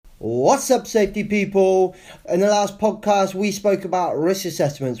What's up, safety people? In the last podcast, we spoke about risk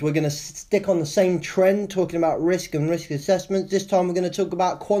assessments. We're going to stick on the same trend, talking about risk and risk assessments. This time, we're going to talk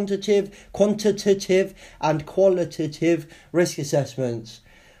about quantitative, and qualitative risk assessments.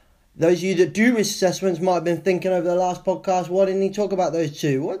 Those of you that do risk assessments might have been thinking over the last podcast, why didn't he talk about those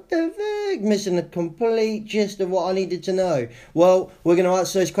two? What the fuck? Missing the complete gist of what I needed to know. Well, we're going to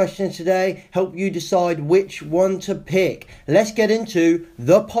answer those questions today, help you decide which one to pick. Let's get into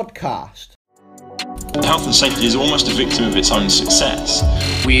the podcast. Health and safety is almost a victim of its own success.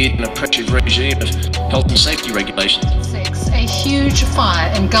 We're in a oppressive regime of health and safety regulations. A huge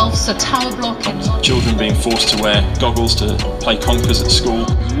fire engulfs a tower block in London. Children being forced to wear goggles to play conkers at school.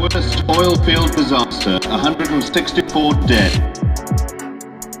 Worst oil field disaster, 164 dead.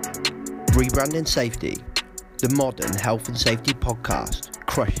 Rebranding Safety, the modern health and safety podcast,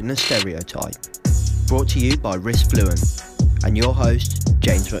 crushing the stereotype. Brought to you by Risk Fluent and your host,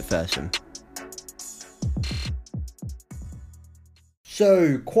 James McPherson.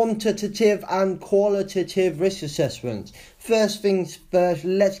 So, quantitative and qualitative risk assessments. First things first,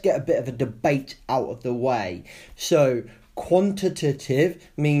 let's get a bit of a debate out of the way. So, quantitative,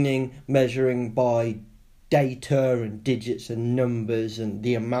 meaning measuring by data and digits and numbers and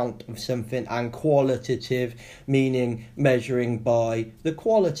the amount of something, and qualitative, meaning measuring by the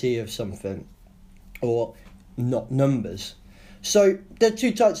quality of something, or not numbers. So, there are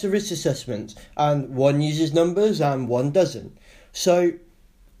two types of risk assessments, and one uses numbers and one doesn't. So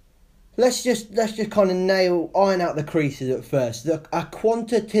let's just kind of iron out the creases at first. A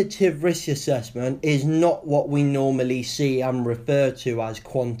quantitative risk assessment is not what we normally see and refer to as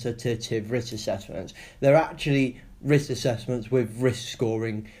quantitative risk assessments. They're actually risk assessments with risk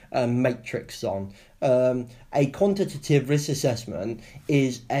scoring matrix on. A quantitative risk assessment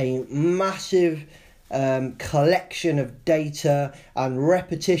is a massive collection of data and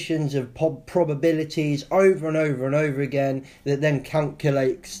repetitions of probabilities over and over and over again that then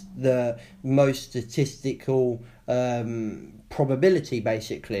calculates the most statistical probability,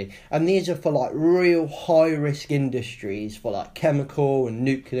 basically. And these are for like real high risk industries, for like chemical and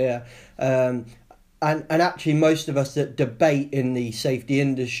nuclear, and actually most of us that debate in the safety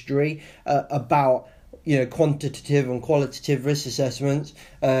industry about quantitative and qualitative risk assessments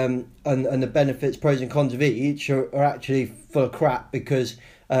and the benefits, pros and cons of each are actually full of crap, because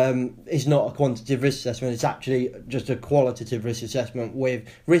it's not a quantitative risk assessment, it's actually just a qualitative risk assessment with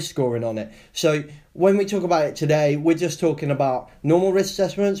risk scoring on it. So when we talk about it today, we're just talking about normal risk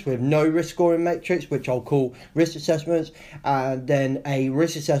assessments with no risk scoring matrix, which I'll call risk assessments, and then a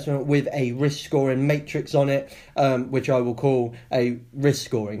risk assessment with a risk scoring matrix on it, which I will call a risk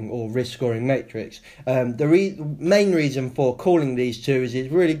scoring or risk scoring matrix. The main reason for calling these two is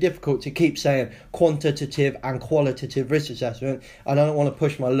it's really difficult to keep saying quantitative and qualitative risk assessment, and I don't want to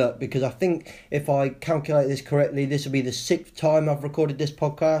push my luck, because I think if I calculate this correctly, this will be the 6th time I've recorded this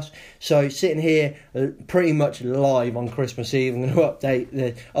podcast. So sitting here pretty much live on Christmas Eve, I'm going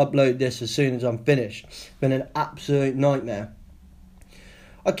to upload this as soon as I'm finished. It's been an absolute nightmare.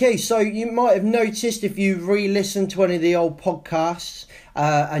 Okay, so you might have noticed if you re-listened to any of the old podcasts,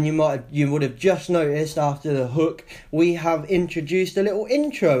 and you would have just noticed after the hook, we have introduced a little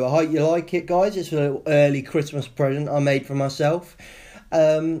intro. I hope you like it, guys. It's a little early Christmas present I made for myself.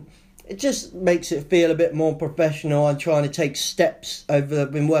 It just makes it feel a bit more professional. I'm trying to take steps I've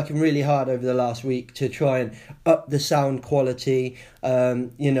been working really hard over the last week to try and up the sound quality,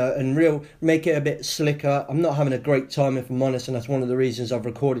 and make it a bit slicker. I'm not having a great time, if I'm honest, and that's one of the reasons I've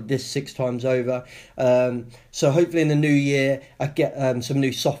recorded this 6 times over. So hopefully in the new year I get some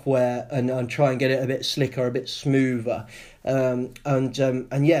new software and try and get it a bit slicker, a bit smoother. And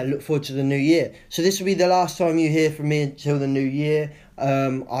look forward to the new year. So this will be the last time you hear from me until the new year.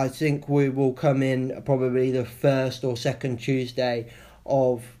 I think we will come in probably the 1st or 2nd Tuesday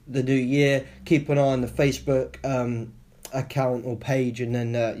of the new year. Keep an eye on the Facebook account or page, and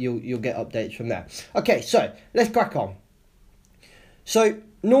then you'll get updates from there. Okay, so let's crack on. So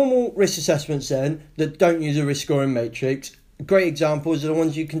normal risk assessments then that don't use a risk scoring matrix, great examples are the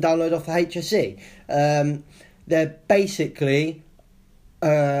ones you can download off the HSE. They're basically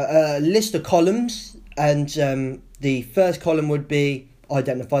a list of columns, and the first column would be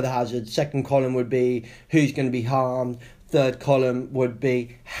identify the hazard, second column would be who's going to be harmed, third column would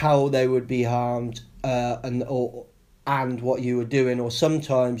be how they would be harmed, and what you were doing, or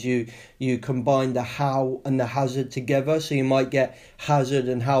sometimes you combine the how and the hazard together, so you might get hazard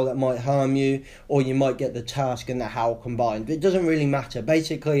and how that might harm you, or you might get the task and the how combined. But it doesn't really matter.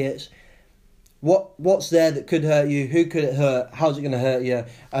 Basically it's what's there that could hurt you, who could it hurt, how's it going to hurt you,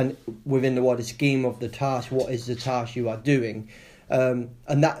 and within the wider scheme of the task, what is the task you are doing.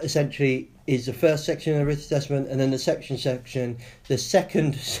 and that essentially is the first section of the risk assessment. And then the second section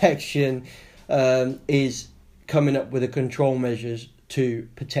is coming up with the control measures to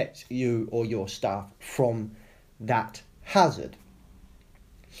protect you or your staff from that hazard.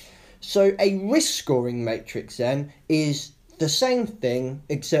 So a risk scoring matrix then is the same thing,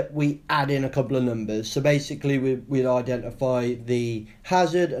 except we add in a couple of numbers. So basically we'd identify the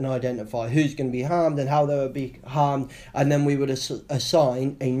hazard and identify who's going to be harmed and how they would be harmed, and then we would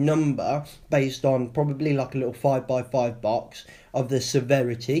assign a number based on probably like a little 5x5 box of the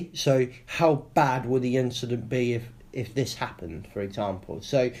severity. So how bad would the incident be if this happened, for example.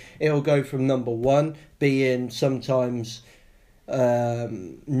 So it'll go from number 1 being sometimes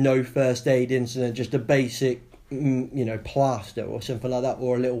no first aid incident, just a basic plaster or something like that,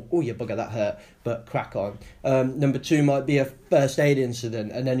 or a little, oh, you bugger, that hurt, but crack on. Number 2 might be a first aid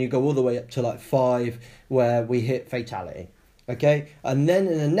incident, and then you go all the way up to like 5 where we hit fatality. Okay, and then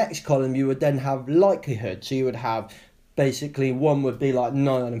in the next column you would then have likelihood. So you would have basically 1 would be like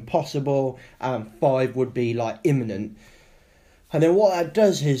nigh on impossible, and 5 would be like imminent. And then what that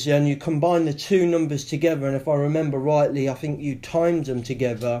does is then you combine the two numbers together, and if I remember rightly, I think you times them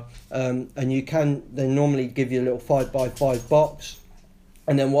together, and they normally give you a little 5x5 box,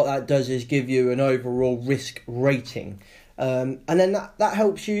 and then what that does is give you an overall risk rating, and then that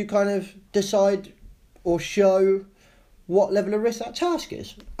helps you kind of decide or show what level of risk that task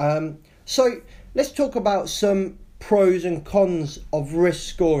is. So let's talk about some pros and cons of risk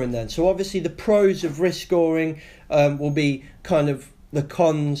scoring then. So obviously the pros of risk scoring will be kind of the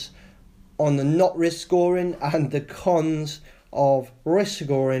cons on the not risk scoring, and the cons of risk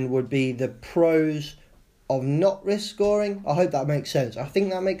scoring would be the pros of not risk scoring. I hope that makes sense. I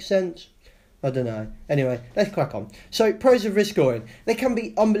think that makes sense. I don't know. Anyway, let's crack on. So pros of risk scoring. They can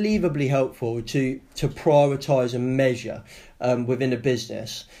be unbelievably helpful to prioritise and measure within a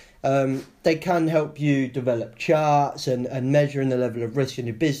business. They can help you develop charts and measuring the level of risk in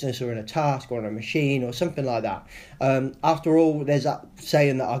your business or in a task or on a machine or something like that. After all, there's that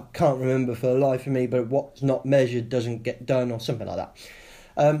saying that I can't remember for the life of me, but what's not measured doesn't get done, or something like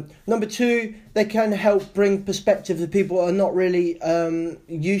that. Number 2, they can help bring perspective to people who are not really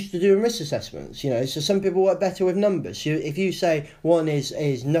used to doing risk assessments. So some people work better with numbers. So if you say 1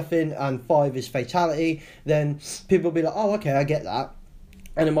 is nothing and 5 is fatality, then people will be like, oh, okay, I get that.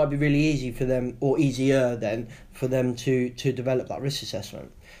 And it might be really easy for them, or easier then, for them to develop that risk assessment.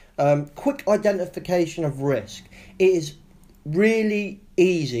 Quick identification of risk. It is really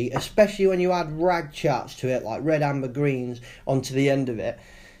easy, especially when you add RAG charts to it, like red, amber, greens, onto the end of it,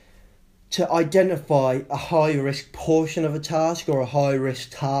 to identify a high risk portion of a task or a high risk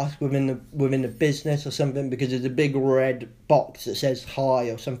task within the business or something, because there's a big red box that says high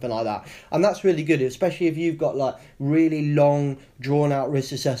or something like that. And that's really good, especially if you've got like really long drawn out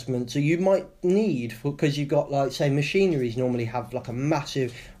risk assessments. So you might need, because you've got like, say, machineries normally have like a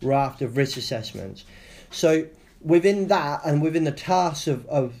massive raft of risk assessments. So within that and within the tasks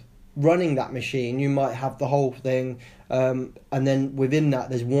of running that machine, you might have the whole thing, and then within that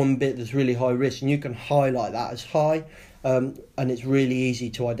there's one bit that's really high risk, and you can highlight that as high, and it's really easy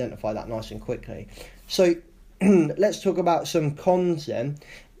to identify that nice and quickly. So let's talk about some cons then.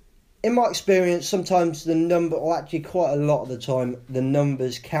 In my experience, sometimes the number, or actually quite a lot of the time, the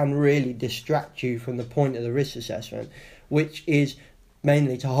numbers can really distract you from the point of the risk assessment, which is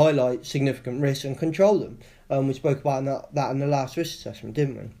mainly to highlight significant risks and control them. We spoke about that in the last risk assessment,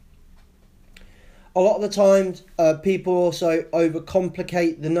 didn't we? A lot of the times, people also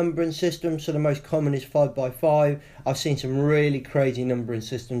overcomplicate the numbering system. So the most common is 5x5. I've seen some really crazy numbering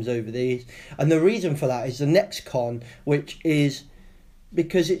systems over these. And the reason for that is the next con, which is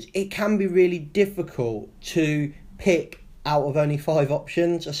because it can be really difficult to pick out of only 5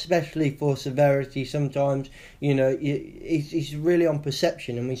 options, especially for severity. Sometimes, it's really on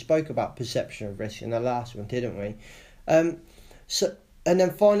perception, and we spoke about perception of risk in the last one, didn't we? And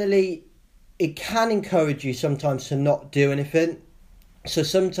then finally, it can encourage you sometimes to not do anything. So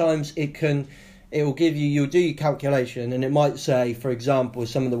sometimes you'll do your calculation, and it might say, for example,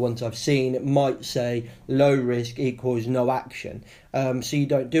 some of the ones I've seen, it might say low risk equals no action. So you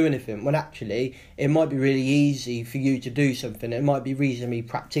don't do anything, when actually it might be really easy for you to do something. It might be reasonably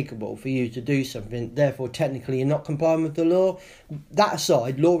practicable for you to do something. Therefore, technically, you're not complying with the law. That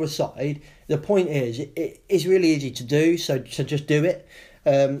aside, law aside, the point is it's really easy to do, so just do it.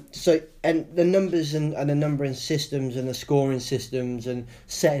 And the numbers and the numbering systems and the scoring systems and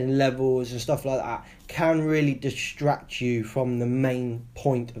setting levels and stuff like that can really distract you from the main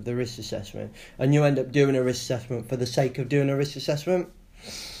point of the risk assessment, and you end up doing a risk assessment for the sake of doing a risk assessment.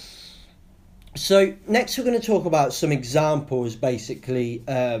 So next we're going to talk about some examples, basically,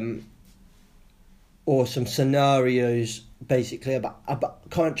 or some scenarios, basically, about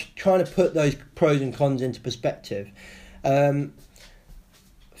kind of trying to put those pros and cons into perspective.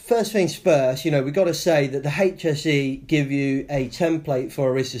 First things first, we've got to say that the HSE give you a template for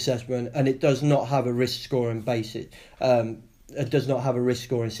a risk assessment, and it does not have a risk scoring basis. It does not have a risk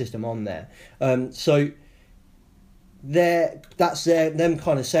scoring system on there. So that's them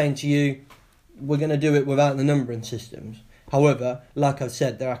kind of saying to you, we're going to do it without the numbering systems. However, like I've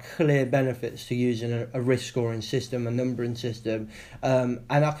said, there are clear benefits to using a risk scoring system, a numbering system, and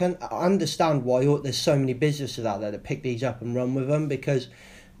I can understand why there's so many businesses out there that pick these up and run with them, because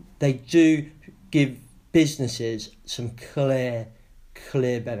they do give businesses some clear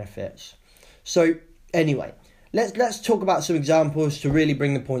benefits. So anyway, let's talk about some examples to really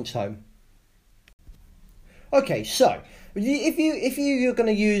bring the points home. Okay, so if you're going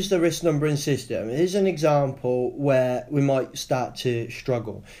to use the risk numbering system, here's an example where we might start to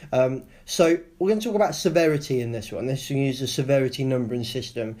struggle. So we're going to talk about severity in this one. Let's use the severity numbering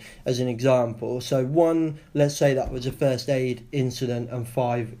system as an example. So 1, let's say that was a first aid incident, and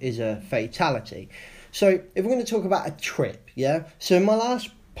 5 is a fatality. So if we're going to talk about a trip, yeah. So in my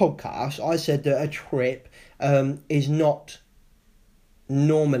last podcast, I said that a trip is not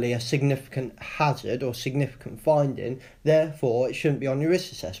normally a significant hazard or significant finding, therefore it shouldn't be on your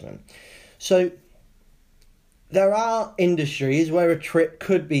risk assessment. So there are industries where a trip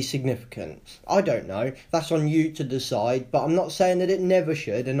could be significant. I don't know, that's on you to decide, but I'm not saying that it never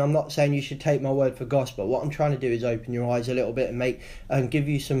should, and I'm not saying you should take my word for gospel. What I'm trying to do is open your eyes a little bit and give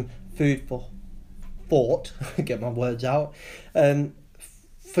you some food for thought, get my words out,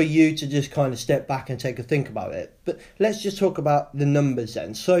 for you to just kind of step back and take a think about it. But let's just talk about the numbers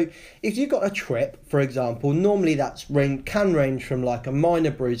then. So if you've got a trip, for example, normally can range from like a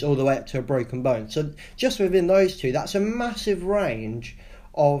minor bruise all the way up to a broken bone. So just within those two, that's a massive range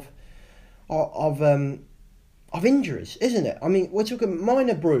of injuries, isn't it? I mean, we're talking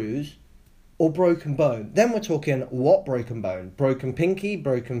minor bruise or broken bone. Then we're talking what broken bone? Broken pinky,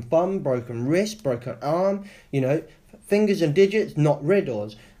 broken thumb, broken wrist, broken arm, fingers and digits, not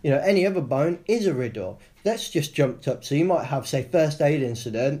riddles. Any other bone is a riddle. That's just jumped up. So you might have, say, first aid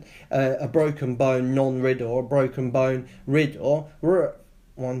incident, a broken bone non-riddle, a broken bone riddle. We're at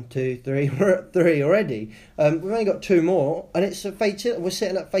 1, 2, 3. We're at 3 already. We've only got 2 more, and it's a fatality. We're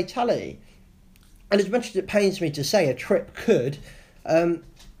sitting at fatality. And as much as it pains me to say, a trip could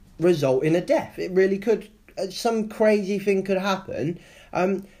result in a death. It really could. Some crazy thing could happen.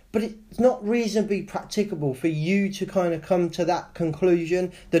 But it's not reasonably practicable for you to kind of come to that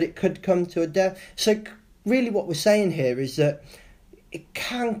conclusion that it could come to a death. So really what we're saying here is that it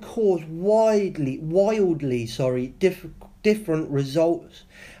can cause wildly different results.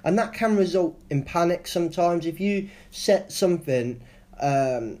 And that can result in panic sometimes. If you set something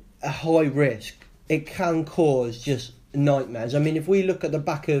a high risk, it can cause just nightmares. I mean, if we look at the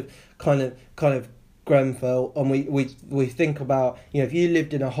back of kind of Grenfell, and we think about, if you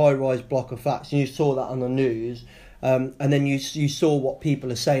lived in a high-rise block of flats and you saw that on the news, and then you saw what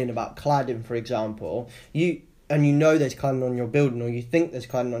people are saying about cladding, for example, there's cladding on your building, or you think there's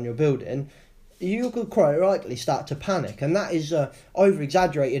cladding on your building, you could quite rightly start to panic. And that is a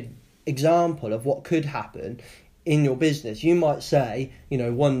over-exaggerated example of what could happen in your business. You might say,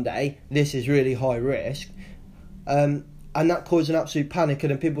 one day, this is really high risk, and that caused an absolute panic,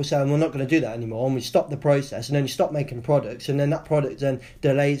 and then people say, we're not going to do that anymore, and we stop the process, and then you stop making products, and then that product then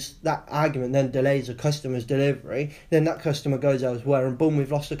delays, that argument then delays a customer's delivery, then that customer goes elsewhere, and boom, we've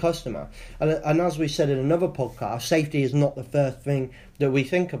lost a customer. And as we said in another podcast, safety is not the first thing that we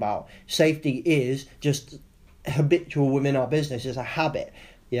think about. Safety is just habitual within our business, it's a habit.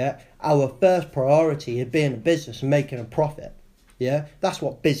 Yeah, our first priority is being a business and making a profit. Yeah, that's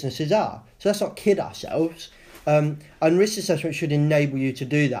what businesses are. So let's not kid ourselves. And risk assessment should enable you to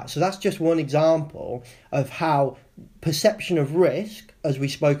do that. So that's just one example of how perception of risk, as we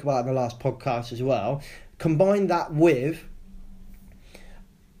spoke about in the last podcast as well, combine that with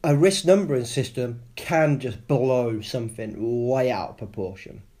a risk numbering system can just blow something way out of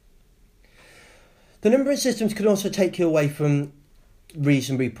proportion. The numbering systems can also take you away from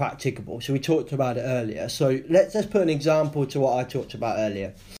reasonably practicable. So we talked about it earlier. So let's put an example to what I talked about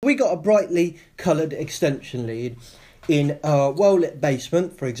earlier. We got a brightly coloured extension lead in a well-lit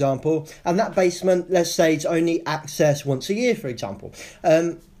basement, for example, and that basement, let's say, it's only accessed once a year, for example.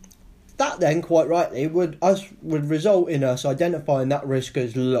 That then, quite rightly, would result in us identifying that risk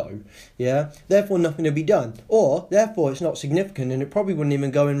as low, yeah? Therefore, nothing to be done. Or, therefore, it's not significant, and it probably wouldn't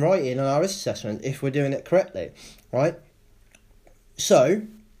even go in writing on our risk assessment if we're doing it correctly, right? So,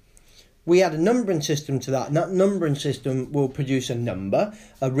 we add a numbering system to that, and that numbering system will produce a number,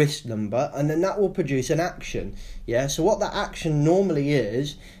 a risk number, and then that will produce an action. Yeah, so what that action normally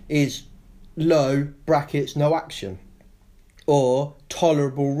is low brackets no action, or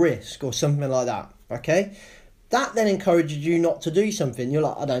tolerable risk, or something like that. Okay, that then encourages you not to do something. You're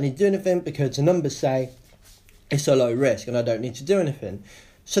like, I don't need to do anything because the numbers say it's a low risk and I don't need to do anything.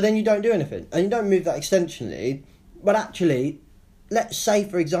 So then you don't do anything and you don't move that extension lead. But actually, let's say,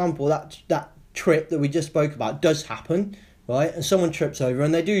 for example, that trip that we just spoke about does happen, right? And someone trips over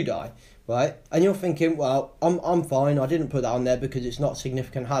and they do die, right? And you're thinking, well, I'm fine. I didn't put that on there because it's not a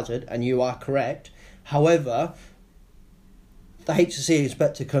significant hazard, and you are correct. However, the HSE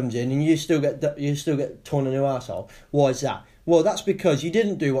inspector comes in and you still get torn a new arsehole. Why is that? Well, that's because you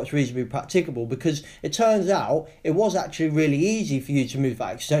didn't do what's reasonably practicable, because it turns out it was actually really easy for you to move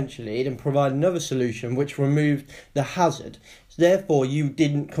that extension lead and provide another solution which removed the hazard. Therefore, you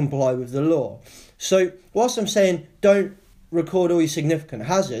didn't comply with the law. So, whilst I'm saying don't record all your significant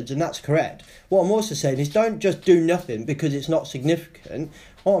hazards, and that's correct, what I'm also saying is don't just do nothing because it's not significant.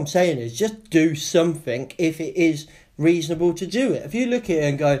 What I'm saying is just do something if it is reasonable to do it. If you look at it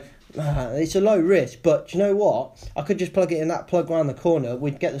and go, it's a low risk, but you know what? I could just plug it in that plug around the corner.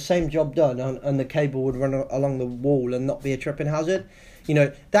 We'd get the same job done, and the cable would run along the wall and not be a tripping hazard. You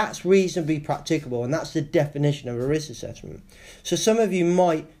know, that's reasonably practicable, and that's the definition of a risk assessment. So some of you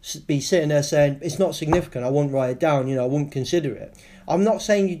might be sitting there saying, it's not significant, I won't write it down, I won't consider it. I'm not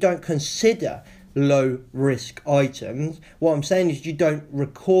saying you don't consider low risk items. What I'm saying is you don't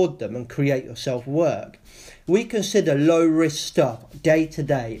record them and create yourself work. We consider low risk stuff day to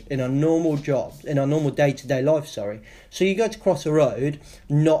day in our normal jobs, in our normal day to day life, So you go to cross a road,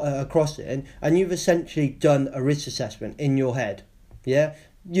 not at a crossing, and you've essentially done a risk assessment in your head. Yeah?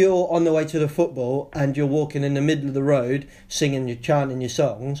 You're on the way to the football and you're walking in the middle of the road singing, you're chanting your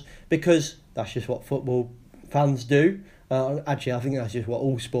songs, because that's just what football fans do. Actually, I think that's just what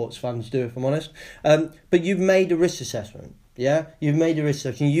all sports fans do, if I'm honest. But you've made a risk assessment. Yeah, you've made a risk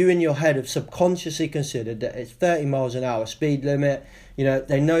assessment. You in your head have subconsciously considered that it's 30 miles an hour speed limit.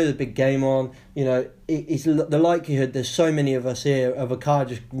 They know the big game on. It's the likelihood there's so many of us here of a car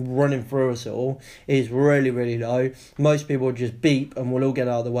just running through us all is really, really low. Most people will just beep and we'll all get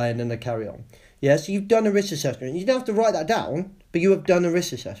out of the way and then they carry on. Yeah, so you've done a risk assessment. You don't have to write that down, but you have done a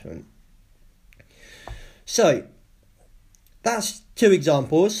risk assessment. So that's two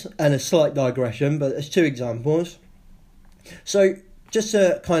examples and a slight digression, but it's two examples. So just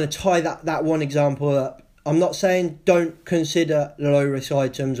to kind of tie that one example up, I'm not saying don't consider low risk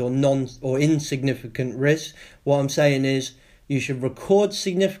items or insignificant risks. What I'm saying is you should record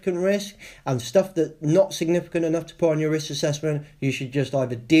significant risk, and stuff that's not significant enough to put on your risk assessment, you should just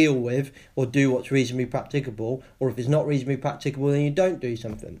either deal with or do what's reasonably practicable, or if it's not reasonably practicable, then you don't do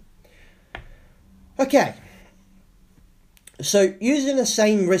something. Okay. So using the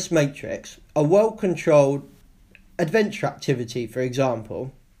same risk matrix, a well-controlled adventure activity, for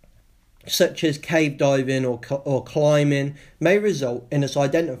example, such as cave diving or climbing, may result in us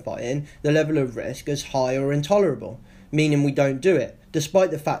identifying the level of risk as high or intolerable, meaning we don't do it,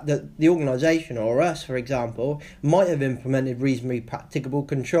 despite the fact that the organisation or us, for example, might have implemented reasonably practicable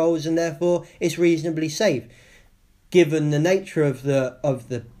controls and therefore it's reasonably safe. Given the nature of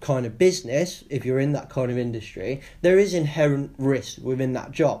the kind of business, if you're in that kind of industry, there is inherent risk within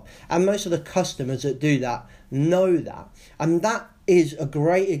that job. And most of the customers that do that know that. And that is a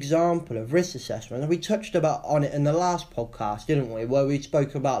great example of risk assessment. And we touched on it in the last podcast, didn't we? Where we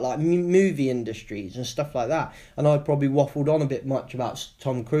spoke about like movie industries and stuff like that. And I probably waffled on a bit much about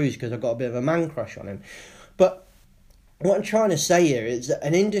Tom Cruise because I've got a bit of a man crush on him. But what I'm trying to say here is that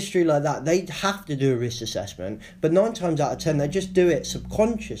an industry like that, they have to do a risk assessment, but 9 times out of 10, they just do it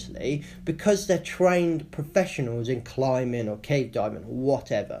subconsciously because they're trained professionals in climbing or cave diving or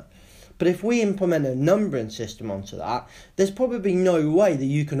whatever. But if we implement a numbering system onto that, there's probably no way that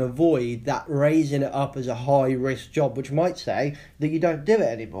you can avoid that raising it up as a high risk job, which might say that you don't do it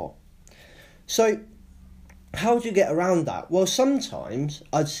anymore. So how do you get around that? Well, sometimes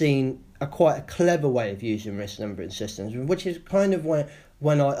I've seen quite a clever way of using risk numbering systems, which is kind of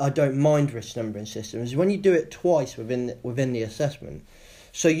when I don't mind risk numbering systems, when you do it twice within the assessment.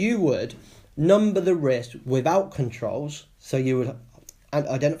 So you would number the risk without controls, so you would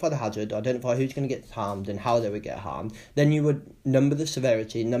identify the hazard, identify who's going to get harmed and how they would get harmed. Then you would number the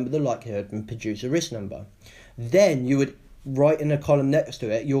severity, number the likelihood and produce a risk number. Then you would write in a column next to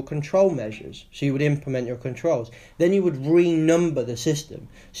it your control measures. So you would implement your controls. Then you would renumber the system.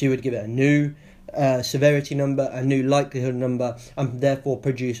 So you would give it a new severity number, a new likelihood number, and therefore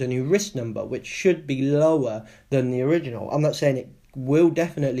produce a new risk number, which should be lower than the original. I'm not saying it will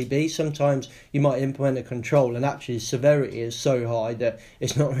definitely be. Sometimes you might implement a control and actually severity is so high that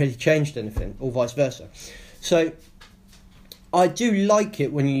it's not really changed anything, or vice versa. So I do like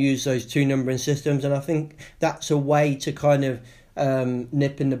it when you use those two numbering systems, and I think that's a way to kind of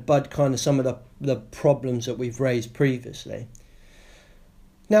nip in the bud kind of some of the problems that we've raised previously.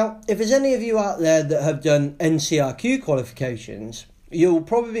 Now, if there's any of you out there that have done NCRQ qualifications, you'll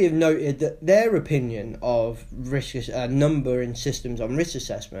probably have noted that their opinion of risk numbering systems on risk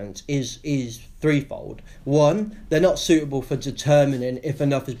assessments is threefold. One, they're not suitable for determining if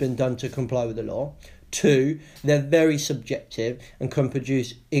enough has been done to comply with the law. Two, they're very subjective and can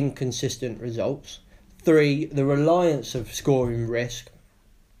produce inconsistent results. Three, the reliance of scoring risk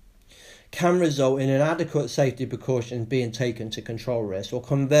can result in inadequate safety precautions being taken to control risk, or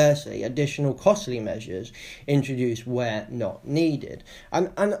conversely, additional costly measures introduced where not needed.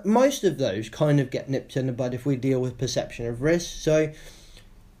 And most of those kind of get nipped in the bud if we deal with perception of risk. So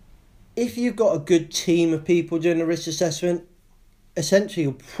if you've got a good team of people doing a risk assessment, essentially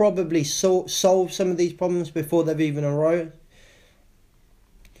you'll probably solve some of these problems before they've even arose.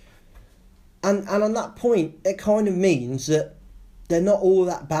 And on that point, it kind of means that they're not all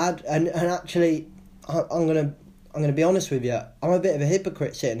that bad, and actually, I'm gonna be honest with you, I'm a bit of a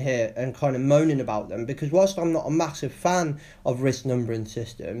hypocrite sitting here and kind of moaning about them, because whilst I'm not a massive fan of risk numbering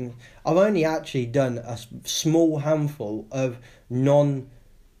systems, I've only actually done a small handful of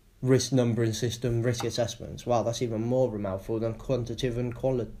non-risk numbering system risk assessments. Wow, that's even more of a mouthful than quantitative and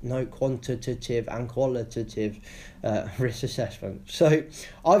qualitative risk assessment. So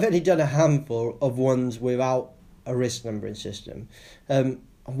I've only done a handful of ones without a risk numbering system.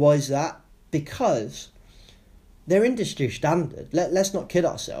 Why is that? Because they're industry standard. Let's not kid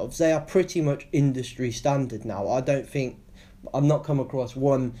ourselves. They are pretty much industry standard now. I've not come across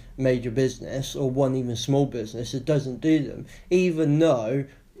one major business or one even small business that doesn't do them, even though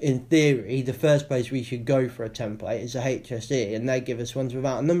in theory the first place we should go for a template is a HSE, and they give us ones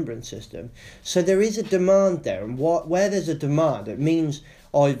without a numbering system. So there is a demand there, and where there's a demand, it means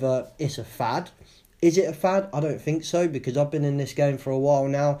either it's a fad. Is it a fad? I don't think so, because I've been in this game for a while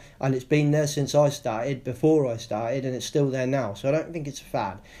now, and it's been there since I started, before I started, and it's still there now. So I don't think it's a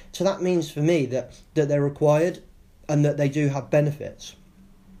fad. So that means for me that they're required and that they do have benefits.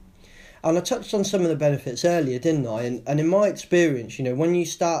 And I touched on some of the benefits earlier, didn't I? And in my experience, when you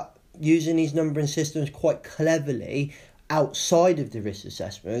start using these numbering systems quite cleverly outside of the risk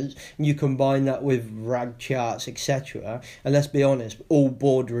assessments, and you combine that with RAG charts, etc. And let's be honest, all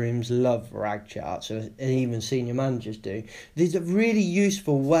boardrooms love RAG charts, and even senior managers do. These are really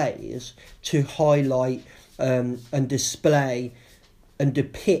useful ways to highlight and display and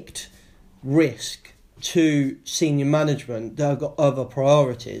depict risk to senior management that have got other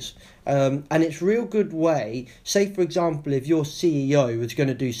priorities. And it's a real good way, say for example, if your CEO was going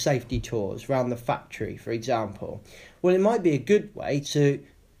to do safety tours around the factory, for example, well, it might be a good way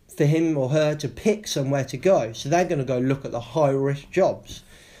for him or her to pick somewhere to go. So they're going to go look at the high-risk jobs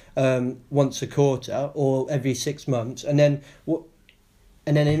once a quarter or every 6 months, and then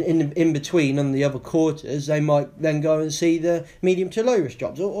in between on the other quarters, they might then go and see the medium to low-risk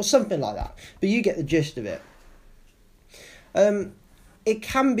jobs or something like that. But you get the gist of it. It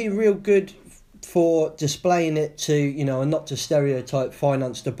can be real good for displaying it to, and not to stereotype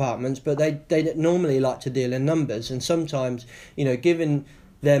finance departments, but they normally like to deal in numbers, and sometimes, giving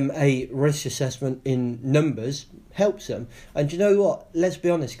them a risk assessment in numbers helps them. And you know what? Let's be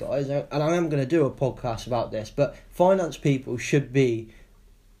honest, guys, and I am going to do a podcast about this, but finance people should be,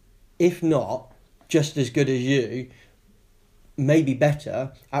 if not just as good as you, maybe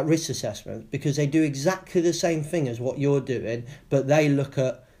better at risk assessment, because they do exactly the same thing as what you're doing, but they look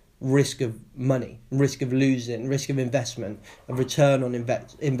at risk of money, risk of losing, risk of investment, a return on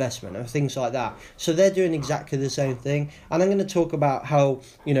investment, and things like that. So they're doing exactly the same thing. And I'm going to talk about how,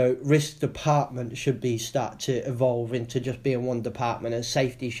 risk department should start to evolve into just being one department, and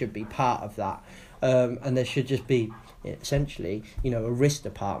safety should be part of that. And there should just be essentially, a risk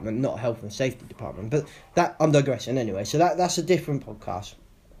department, not a health and safety department. But that, I'm digressing anyway. So that's a different podcast.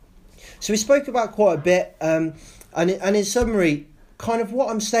 So we spoke about quite a bit, and in summary, kind of what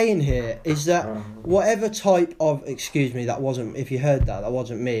I'm saying here is that whatever type of, excuse me, that wasn't, if you heard that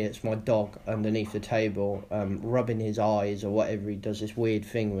wasn't me, it's my dog underneath the table, rubbing his eyes or whatever. He does this weird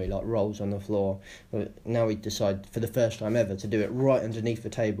thing where he rolls on the floor. But now he decided for the first time ever to do it right underneath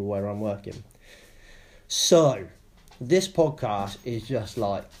the table where I'm working. So this podcast is just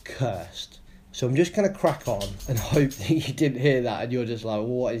cursed. So I'm just going to crack on and hope that you didn't hear that and you're just like,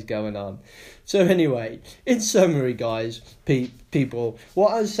 what is going on? So anyway, in summary, guys, people,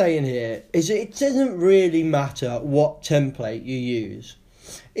 what I'm saying here is it doesn't really matter what template you use.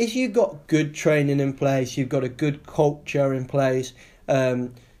 If you've got good training in place, you've got a good culture in place,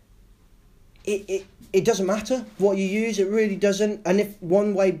 it doesn't matter what you use, it really doesn't. And if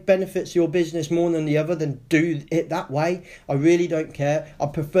one way benefits your business more than the other, then do it that way. I really don't care. I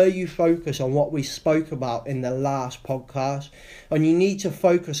prefer you focus on what we spoke about in the last podcast. And you need to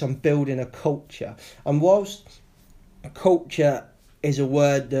focus on building a culture. And whilst culture is a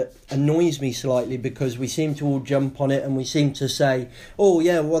word that annoys me slightly, because we seem to all jump on it and we seem to say, oh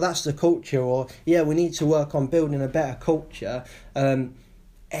yeah, well that's the culture, or yeah, we need to work on building a better culture.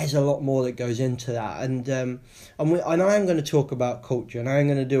 There's a lot more that goes into that, and I am going to talk about culture, and I am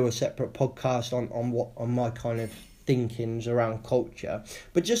going to do a separate podcast on my kind of thinkings around culture.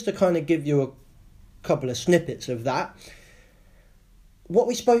 But just to kind of give you a couple of snippets of that, what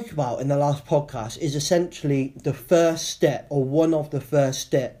we spoke about in the last podcast is essentially the first step, or one of the first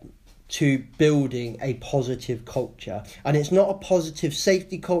steps, to building a positive culture. And it's not a positive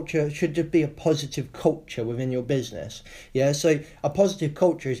safety culture, it should just be a positive culture within your business. Yeah, so a positive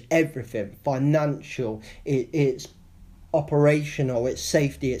culture is everything: financial, it's operational, it's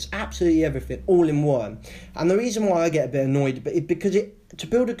safety, it's absolutely everything, all in one. And the reason why I get a bit annoyed, because to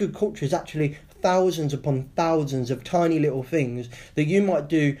build a good culture is actually thousands upon thousands of tiny little things that you might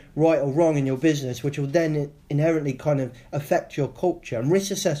do right or wrong in your business, which will then inherently kind of affect your culture. And risk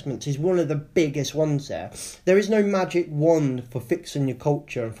assessments is one of the biggest ones there. There is no magic wand for fixing your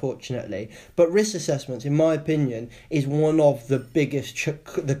culture, unfortunately, but risk assessments, in my opinion, is one of the biggest,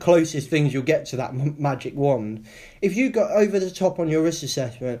 the closest things you'll get to that magic wand. If you go over the top on your risk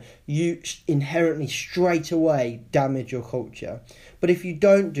assessment, you inherently straight away damage your culture. But if you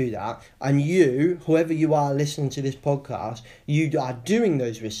don't do that, and you, whoever you are listening to this podcast, you are doing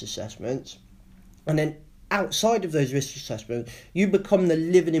those risk assessments, and then outside of those risk assessments, you become the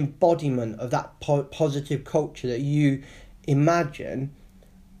living embodiment of that positive culture that you imagine,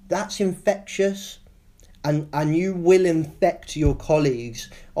 that's infectious. And you will infect your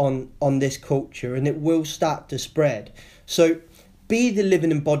colleagues on this culture, and it will start to spread. So be the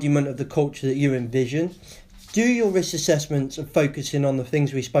living embodiment of the culture that you envision. Do your risk assessments of focusing on the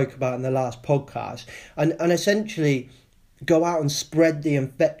things we spoke about in the last podcast, and essentially go out and spread the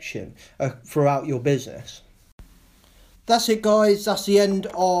infection throughout your business. That's it, guys. That's the end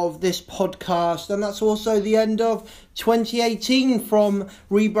of this podcast, and that's also the end of 2018 from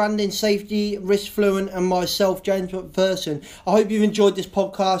Rebranding Safety, Risk Fluent, and myself, James McPherson. I hope you've enjoyed this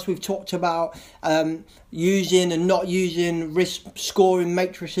podcast. We've talked about using and not using risk scoring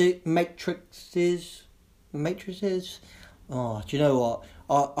matrices. Oh, do you know what?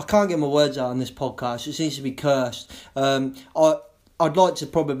 I can't get my words out on this podcast. It seems to be cursed. I'd like to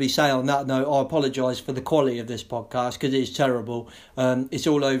probably say on that note, I apologise for the quality of this podcast, because it is terrible. It's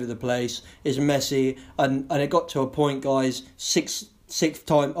all over the place. It's messy. And it got to a point, guys, sixth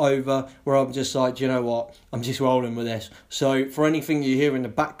time over, where I'm just like, do you know what? I'm just rolling with this. So for anything you hear in the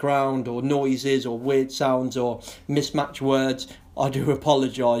background, or noises, or weird sounds, or mismatched words, I do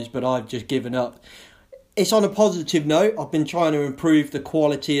apologise, but I've just given up. It's on a positive note. I've been trying to improve the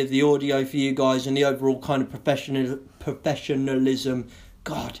quality of the audio for you guys and the overall kind of professionalism,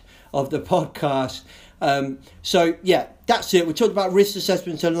 of the podcast. So yeah, that's it. We talked about risk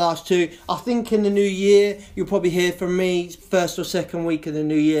assessments in the last two. I think in the new year, you'll probably hear from me first or second week of the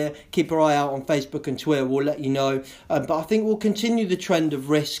new year. Keep your eye out on Facebook and Twitter. We'll let you know. But I think we'll continue the trend of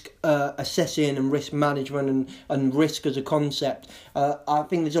risk assessing and risk management and risk as a concept. I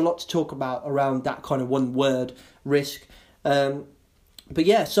think there's a lot to talk about around that kind of one word, risk. But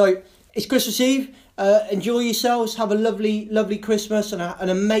yeah, so it's Christmas Eve. Enjoy yourselves. Have a lovely Christmas and an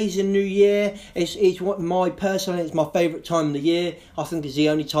amazing New Year. It's my favourite time of the year. I think it's the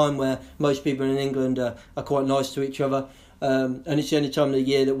only time where most people in England are quite nice to each other. And it's the only time of the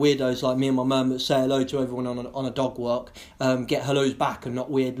year that weirdos like me and my mum that say hello to everyone on a dog walk get hellos back and not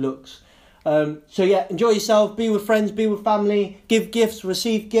weird looks. So yeah, enjoy yourself, be with friends, be with family, give gifts,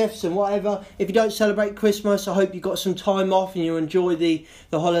 receive gifts and whatever. If you don't celebrate Christmas, I hope you got some time off and you enjoy the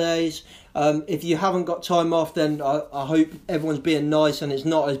holidays. If you haven't got time off, then I hope everyone's being nice and it's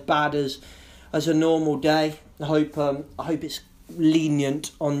not as bad as a normal day. I hope it's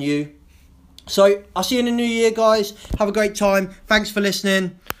lenient on you. So I'll see you in the new year, guys. Have a great time. Thanks for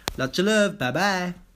listening. Lots of love. Bye bye.